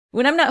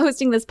When I'm not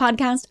hosting this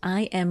podcast,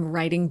 I am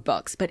writing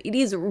books, but it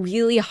is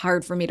really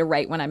hard for me to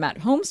write when I'm at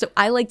home, so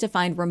I like to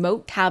find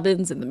remote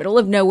cabins in the middle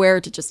of nowhere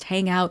to just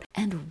hang out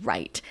and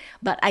write.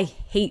 But I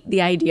hate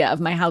the idea of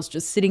my house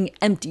just sitting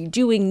empty,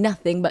 doing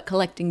nothing but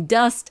collecting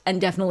dust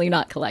and definitely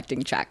not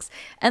collecting checks.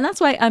 And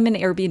that's why I'm an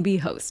Airbnb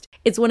host.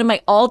 It's one of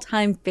my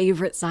all-time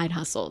favorite side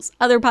hustles.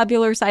 Other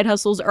popular side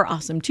hustles are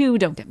awesome too,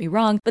 don't get me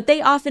wrong, but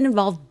they often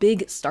involve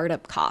big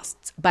startup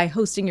costs. By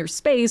hosting your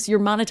space, you're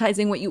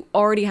monetizing what you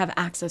already have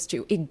access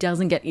to. It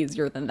doesn't get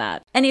easier than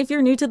that. And if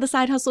you're new to the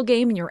side hustle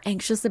game and you're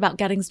anxious about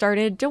getting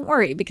started, don't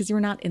worry, because you're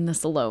not in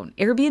this alone.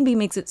 Airbnb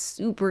makes it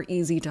super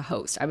easy to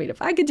host. I mean,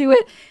 if I could do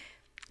it,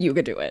 you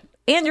could do it.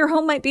 And your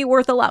home might be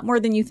worth a lot more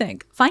than you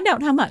think. Find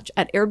out how much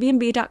at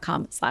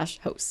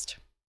airbnb.com/host.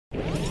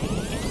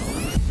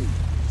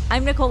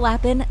 I'm Nicole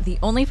Lappin, the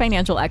only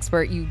financial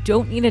expert you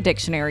don't need a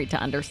dictionary to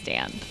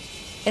understand.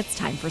 It's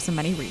time for some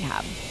money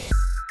rehab.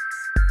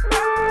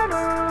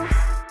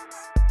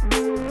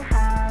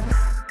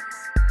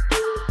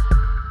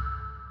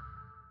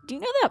 Do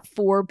you know that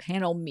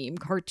 4-panel meme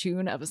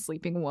cartoon of a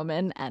sleeping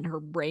woman and her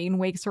brain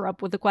wakes her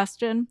up with a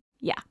question?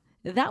 Yeah,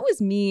 that was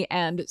me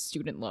and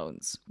student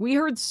loans. We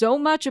heard so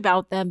much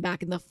about them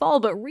back in the fall,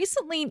 but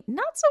recently,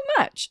 not so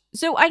much.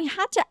 So I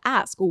had to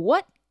ask,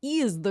 what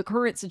is the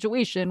current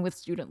situation with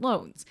student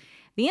loans?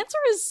 The answer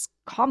is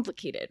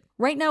complicated.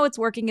 Right now, it's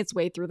working its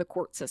way through the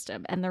court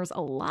system, and there's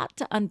a lot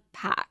to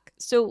unpack.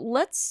 So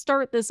let's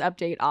start this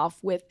update off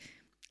with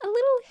a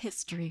little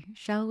history,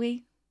 shall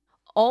we?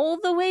 All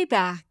the way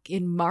back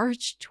in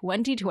March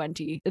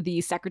 2020, the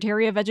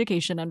Secretary of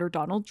Education under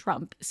Donald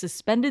Trump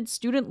suspended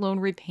student loan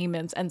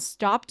repayments and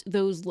stopped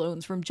those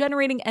loans from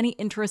generating any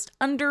interest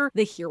under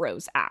the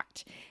HEROES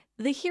Act.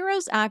 The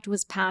HEROES Act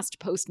was passed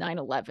post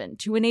 9/11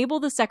 to enable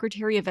the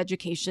Secretary of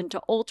Education to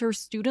alter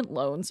student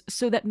loans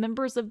so that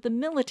members of the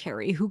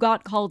military who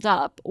got called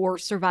up or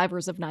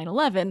survivors of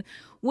 9/11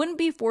 wouldn't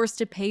be forced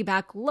to pay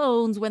back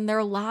loans when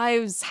their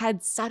lives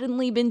had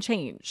suddenly been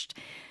changed.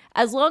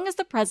 As long as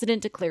the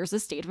president declares a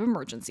state of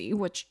emergency,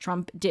 which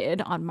Trump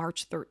did on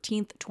March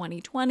 13th,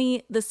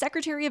 2020, the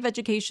Secretary of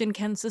Education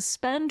can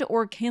suspend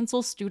or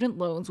cancel student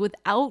loans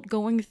without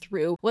going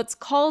through what's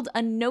called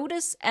a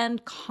notice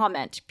and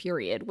comment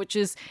period, which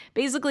is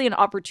basically an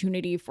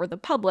opportunity for the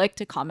public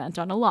to comment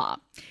on a law.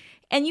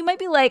 And you might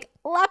be like,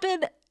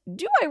 Lappin,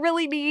 do I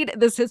really need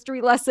this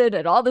history lesson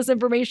and all this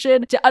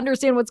information to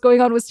understand what's going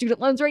on with student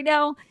loans right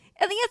now?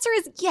 And the answer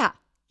is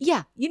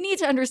yeah, you need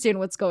to understand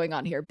what's going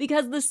on here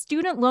because the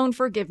student loan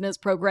forgiveness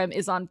program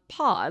is on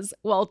pause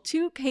while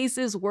two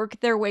cases work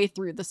their way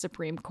through the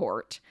Supreme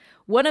Court.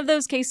 One of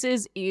those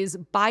cases is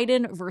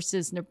Biden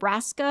versus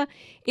Nebraska.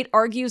 It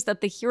argues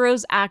that the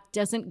HEROES Act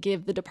doesn't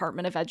give the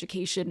Department of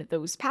Education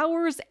those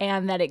powers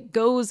and that it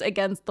goes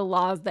against the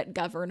laws that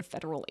govern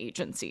federal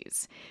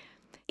agencies.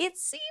 It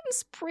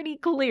seems pretty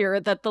clear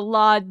that the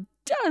law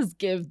does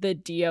give the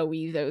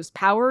DOE those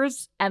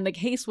powers, and the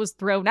case was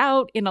thrown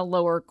out in a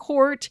lower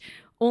court,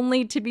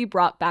 only to be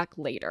brought back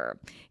later.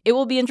 It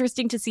will be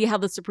interesting to see how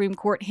the Supreme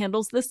Court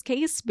handles this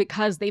case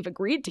because they've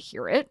agreed to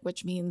hear it,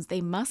 which means they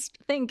must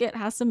think it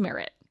has some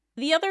merit.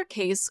 The other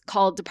case,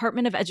 called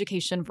Department of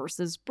Education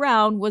versus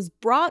Brown, was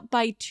brought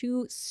by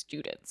two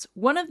students.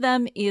 One of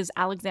them is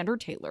Alexander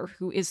Taylor,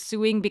 who is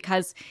suing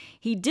because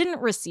he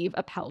didn't receive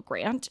a Pell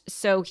Grant,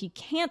 so he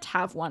can't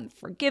have one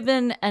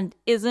forgiven and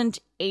isn't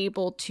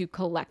able to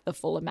collect the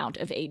full amount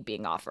of aid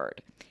being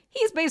offered.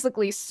 He's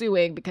basically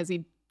suing because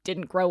he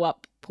didn't grow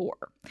up poor.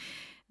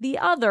 The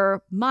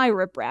other,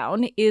 Myra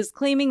Brown, is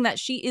claiming that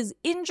she is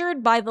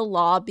injured by the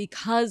law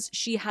because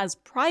she has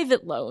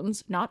private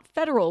loans, not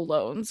federal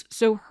loans,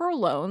 so her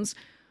loans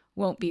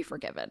won't be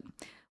forgiven.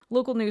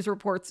 Local news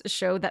reports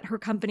show that her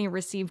company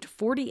received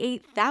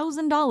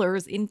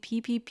 $48,000 in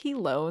PPP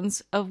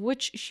loans, of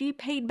which she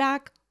paid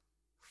back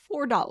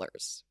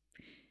 $4.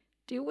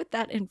 Do with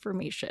that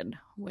information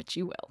what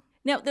you will.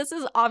 Now, this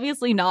is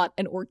obviously not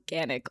an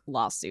organic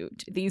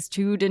lawsuit. These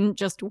two didn't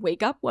just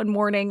wake up one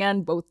morning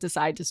and both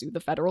decide to sue the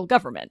federal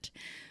government.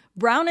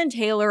 Brown and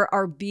Taylor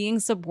are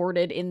being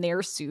supported in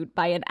their suit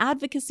by an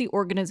advocacy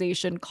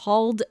organization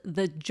called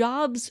the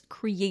Jobs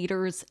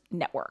Creators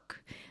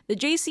Network. The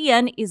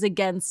JCN is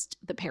against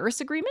the Paris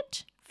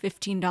Agreement,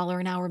 $15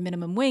 an hour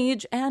minimum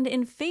wage, and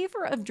in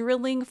favor of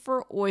drilling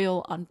for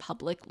oil on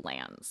public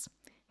lands.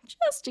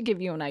 Just to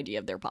give you an idea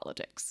of their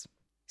politics.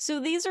 So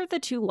these are the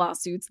two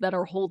lawsuits that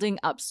are holding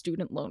up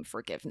student loan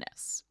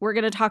forgiveness. We're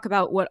going to talk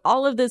about what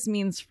all of this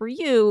means for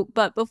you,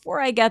 but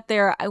before I get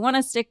there, I want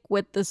to stick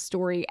with the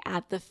story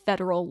at the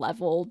federal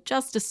level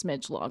just a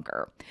smidge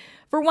longer.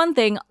 For one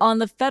thing, on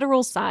the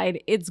federal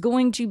side, it's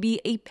going to be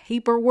a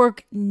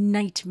paperwork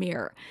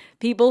nightmare.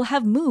 People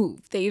have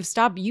moved. They've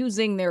stopped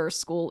using their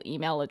school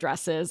email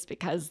addresses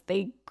because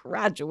they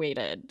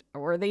graduated,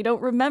 or they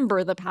don't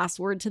remember the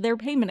password to their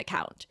payment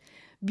account.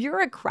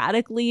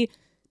 Bureaucratically,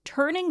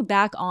 turning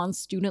back on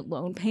student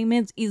loan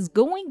payments is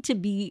going to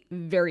be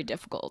very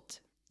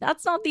difficult.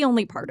 That's not the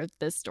only part of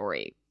this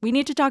story. We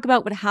need to talk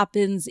about what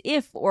happens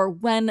if or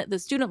when the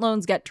student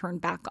loans get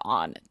turned back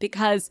on,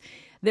 because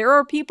there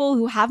are people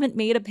who haven't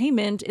made a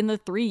payment in the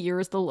 3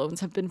 years the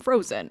loans have been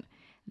frozen.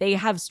 They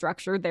have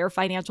structured their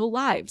financial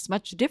lives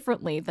much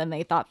differently than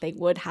they thought they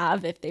would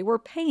have if they were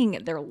paying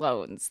their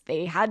loans.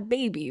 They had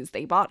babies,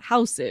 they bought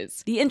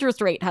houses, the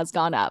interest rate has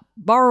gone up,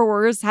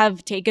 borrowers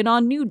have taken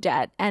on new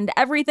debt, and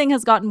everything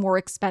has gotten more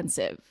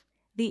expensive.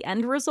 The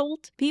end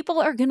result? People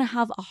are going to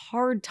have a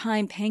hard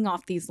time paying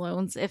off these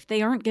loans if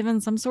they aren't given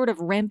some sort of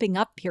ramping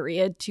up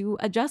period to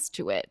adjust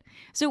to it.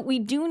 So we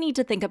do need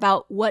to think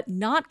about what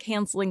not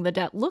canceling the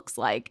debt looks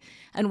like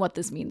and what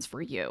this means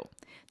for you.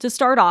 To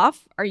start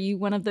off, are you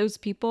one of those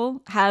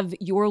people? Have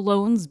your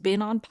loans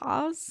been on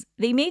pause?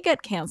 They may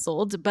get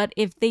canceled, but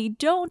if they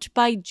don't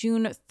by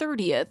June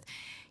 30th,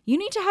 you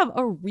need to have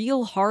a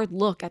real hard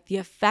look at the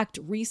effect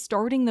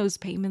restarting those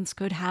payments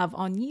could have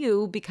on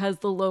you, because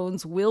the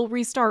loans will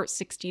restart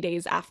 60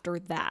 days after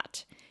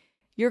that.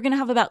 You're going to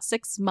have about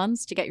 6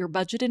 months to get your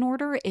budget in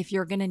order if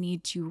you're going to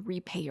need to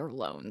repay your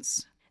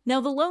loans.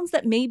 Now, the loans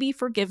that may be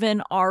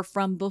forgiven are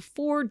from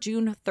before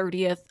June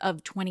 30th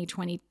of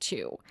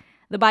 2022.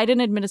 The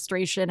Biden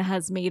administration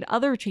has made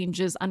other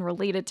changes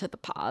unrelated to the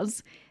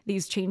pause.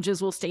 These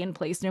changes will stay in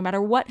place no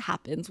matter what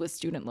happens with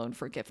student loan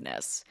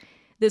forgiveness.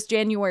 This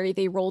January,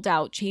 they rolled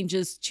out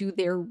changes to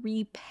their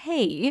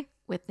REPAY,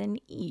 with an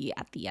E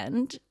at the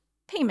end,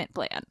 payment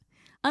plan.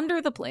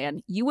 Under the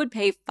plan, you would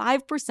pay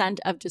 5%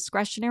 of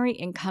discretionary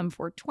income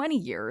for 20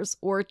 years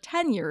or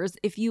 10 years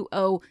if you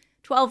owe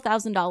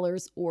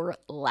 $12,000 or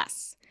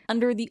less.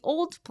 Under the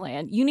old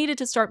plan, you needed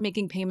to start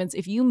making payments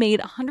if you made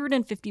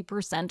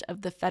 150%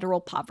 of the federal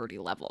poverty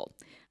level.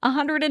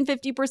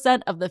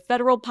 150% of the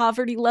federal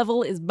poverty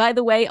level is, by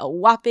the way, a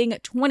whopping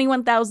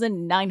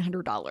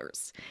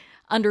 $21,900.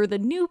 Under the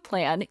new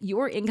plan,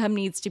 your income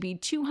needs to be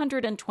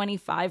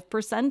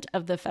 225%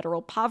 of the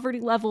federal poverty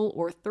level,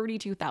 or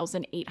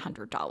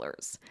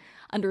 $32,800.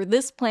 Under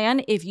this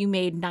plan, if you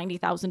made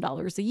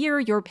 $90,000 a year,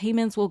 your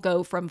payments will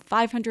go from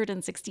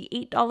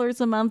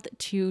 $568 a month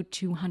to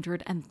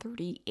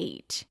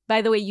 $238.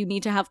 By the way, you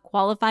need to have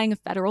qualifying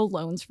federal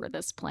loans for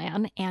this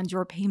plan, and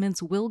your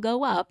payments will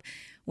go up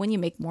when you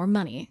make more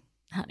money,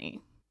 honey.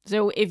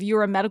 So if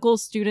you're a medical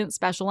student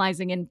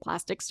specializing in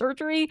plastic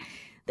surgery,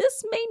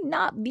 this may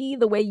not be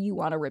the way you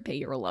want to repay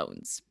your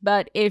loans.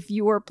 But if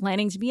you're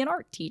planning to be an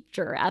art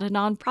teacher at a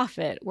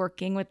nonprofit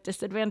working with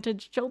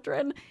disadvantaged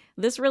children,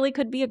 this really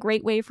could be a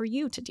great way for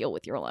you to deal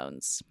with your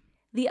loans.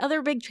 The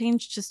other big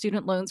change to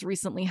student loans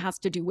recently has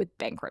to do with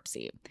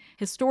bankruptcy.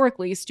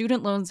 Historically,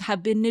 student loans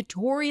have been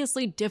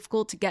notoriously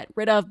difficult to get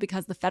rid of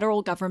because the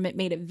federal government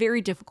made it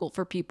very difficult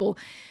for people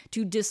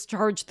to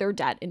discharge their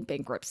debt in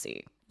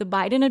bankruptcy. The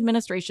Biden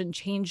administration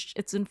changed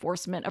its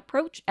enforcement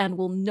approach and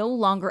will no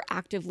longer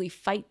actively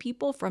fight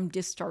people from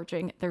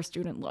discharging their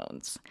student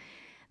loans.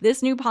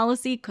 This new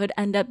policy could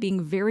end up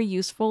being very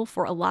useful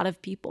for a lot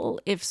of people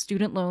if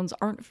student loans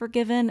aren't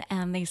forgiven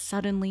and they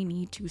suddenly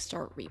need to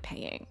start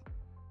repaying.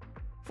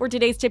 For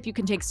today's tip, you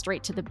can take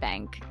straight to the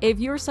bank. If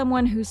you're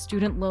someone whose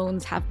student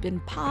loans have been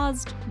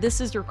paused, this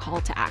is your call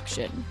to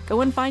action.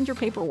 Go and find your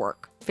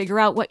paperwork. Figure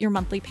out what your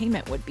monthly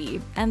payment would be,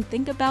 and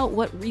think about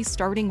what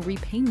restarting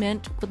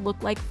repayment would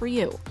look like for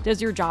you. Does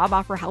your job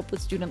offer help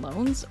with student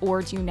loans,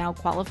 or do you now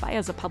qualify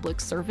as a public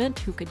servant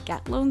who could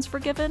get loans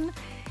forgiven?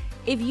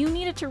 If you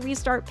needed to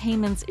restart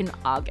payments in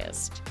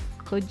August,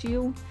 could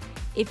you?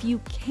 If you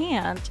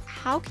can't,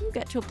 how can you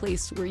get to a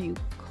place where you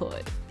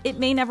could? It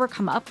may never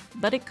come up,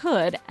 but it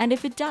could, and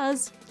if it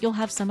does, you'll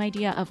have some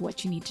idea of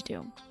what you need to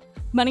do.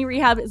 Money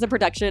Rehab is a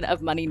production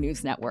of Money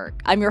News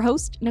Network. I'm your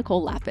host,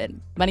 Nicole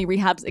Lappin. Money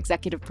Rehab's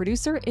executive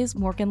producer is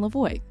Morgan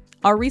Lavoie.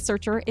 Our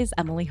researcher is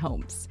Emily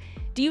Holmes.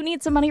 Do you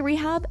need some money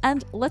rehab?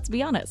 And let's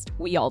be honest,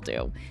 we all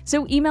do.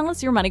 So email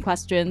us your money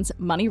questions,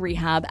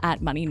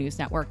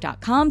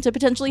 moneyrehab@moneynewsnetwork.com, to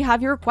potentially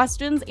have your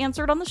questions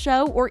answered on the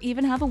show, or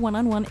even have a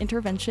one-on-one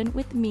intervention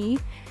with me.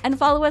 And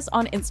follow us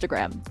on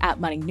Instagram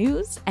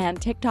 @moneynews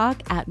and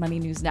TikTok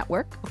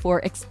 @moneynewsnetwork for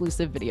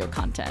exclusive video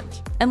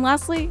content. And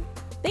lastly,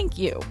 thank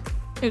you.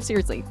 No,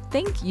 seriously,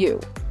 thank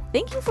you.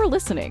 Thank you for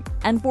listening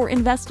and for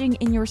investing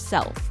in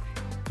yourself,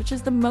 which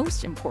is the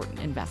most important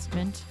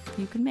investment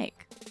you can make.